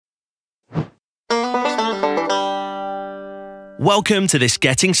Welcome to this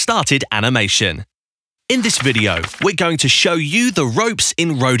Getting Started animation. In this video, we're going to show you the ropes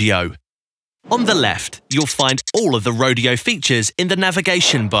in Rodeo. On the left, you'll find all of the Rodeo features in the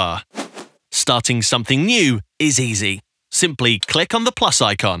navigation bar. Starting something new is easy. Simply click on the plus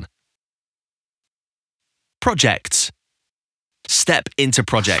icon. Projects. Step into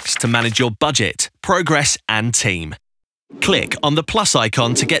projects to manage your budget, progress and team. Click on the plus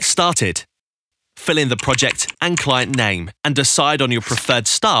icon to get started. Fill in the project and client name and decide on your preferred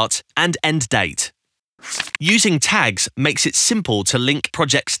start and end date. Using tags makes it simple to link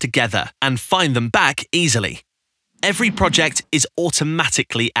projects together and find them back easily. Every project is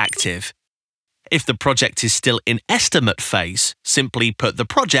automatically active. If the project is still in estimate phase, simply put the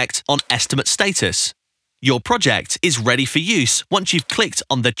project on estimate status. Your project is ready for use once you've clicked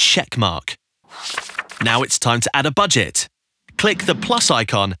on the check mark. Now it's time to add a budget. Click the plus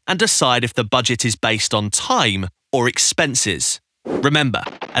icon and decide if the budget is based on time or expenses. Remember,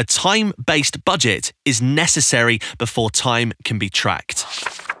 a time-based budget is necessary before time can be tracked.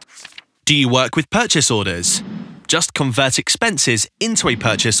 Do you work with purchase orders? Just convert expenses into a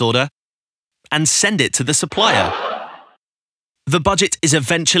purchase order and send it to the supplier. The budget is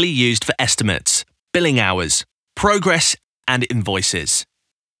eventually used for estimates, billing hours, progress, and invoices.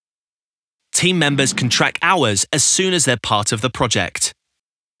 Team members can track hours as soon as they're part of the project.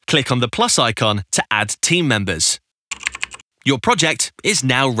 Click on the plus icon to add team members. Your project is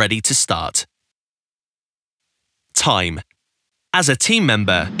now ready to start. Time. As a team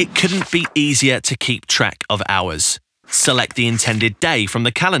member, it couldn't be easier to keep track of hours. Select the intended day from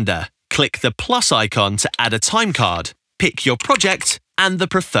the calendar. Click the plus icon to add a time card. Pick your project and the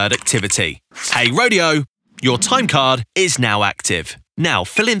preferred activity. Hey Rodeo, your time card is now active. Now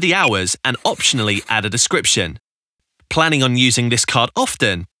fill in the hours and optionally add a description. Planning on using this card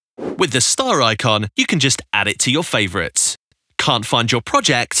often? With the star icon, you can just add it to your favorites. Can't find your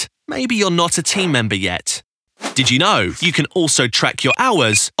project? Maybe you're not a team member yet. Did you know you can also track your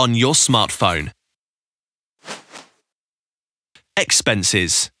hours on your smartphone?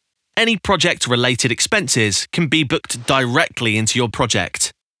 Expenses. Any project-related expenses can be booked directly into your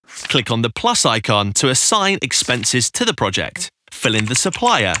project. Click on the plus icon to assign expenses to the project. Fill in the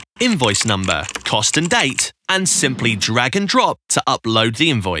supplier, invoice number, cost and date, and simply drag and drop to upload the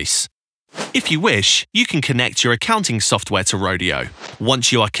invoice. If you wish, you can connect your accounting software to Rodeo.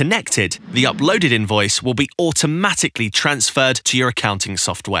 Once you are connected, the uploaded invoice will be automatically transferred to your accounting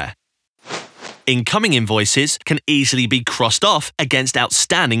software. Incoming invoices can easily be crossed off against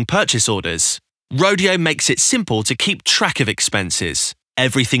outstanding purchase orders. Rodeo makes it simple to keep track of expenses.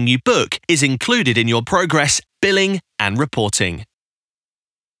 Everything you book is included in your progress, billing, and reporting.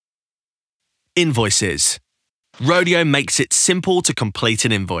 Invoices. Rodeo makes it simple to complete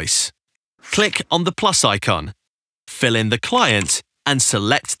an invoice. Click on the plus icon. Fill in the client and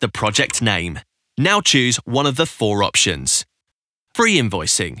select the project name. Now choose one of the four options: free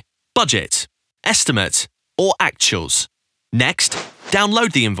invoicing, budget, estimate, or actuals. Next,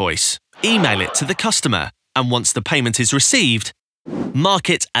 download the invoice, email it to the customer, and once the payment is received, mark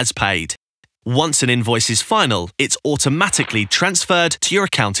it as paid. Once an invoice is final, it's automatically transferred to your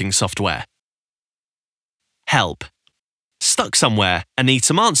accounting software. Help. Stuck somewhere and need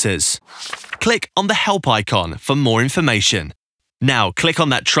some answers? Click on the help icon for more information. Now click on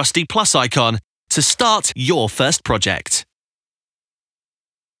that trusty plus icon to start your first project.